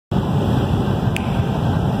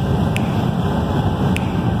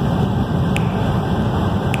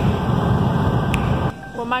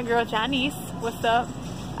my girl Janice. What's up?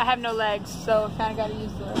 I have no legs, so kind of gotta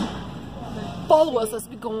use the. Follow us. Let's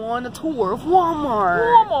go on a tour of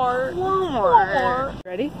Walmart. Walmart.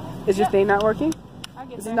 Ready? Is your thing not working?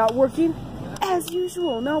 Is it not working? As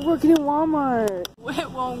usual, not working in Walmart.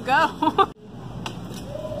 It won't go.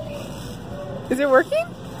 Is it working?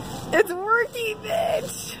 It's working,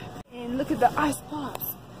 bitch. And look at the ice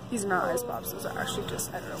pops. These are not ice pops. Those are actually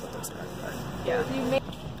just, I don't know what those are. But yeah.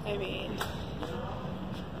 I mean,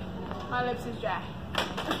 my lips is dry.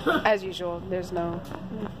 As usual, there's no.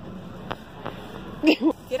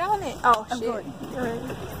 Get on it. Oh, I'm shit. going.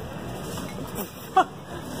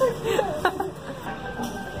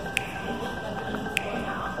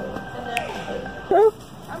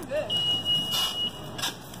 I'm good.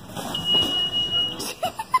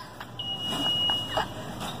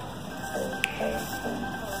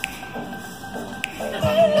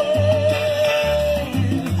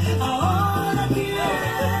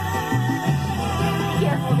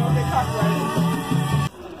 Careful, don't get copyrighted.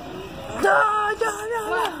 No.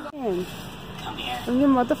 Come here. I'm your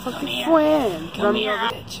motherfucking friend. Come here.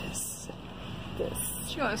 Bitches. This.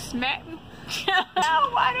 She gonna smack me.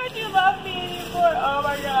 Why don't you love me anymore? Oh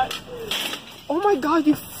my god. Oh my god,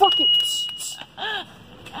 you fucking.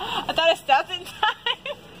 I thought it stopped in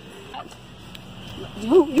time.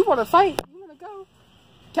 You wanna fight? You wanna go?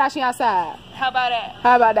 Catch me outside. How about that?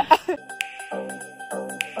 How about that?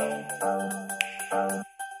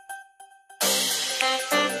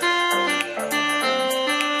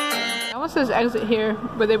 Someone says exit here,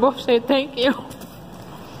 but they both say thank you.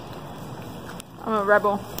 I'm a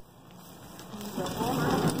rebel.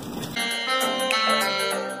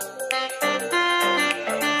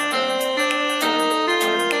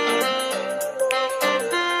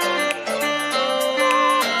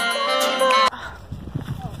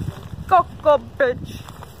 Go, go, bitch.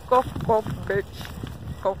 Go, go, bitch.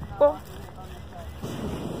 Go, go.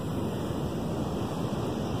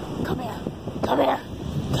 Come here. Come here.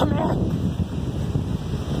 Come here.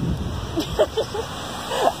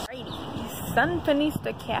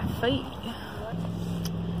 Sunfinista Cafe.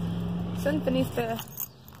 Sunfinista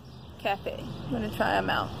Cafe. I'm gonna try them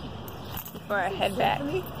out before I head back.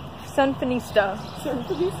 Sunfinista.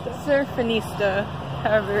 Surfinista. Surfinista,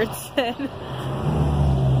 however it's said.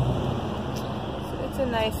 So it's a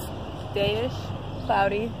nice dayish,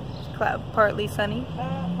 cloudy, partly sunny.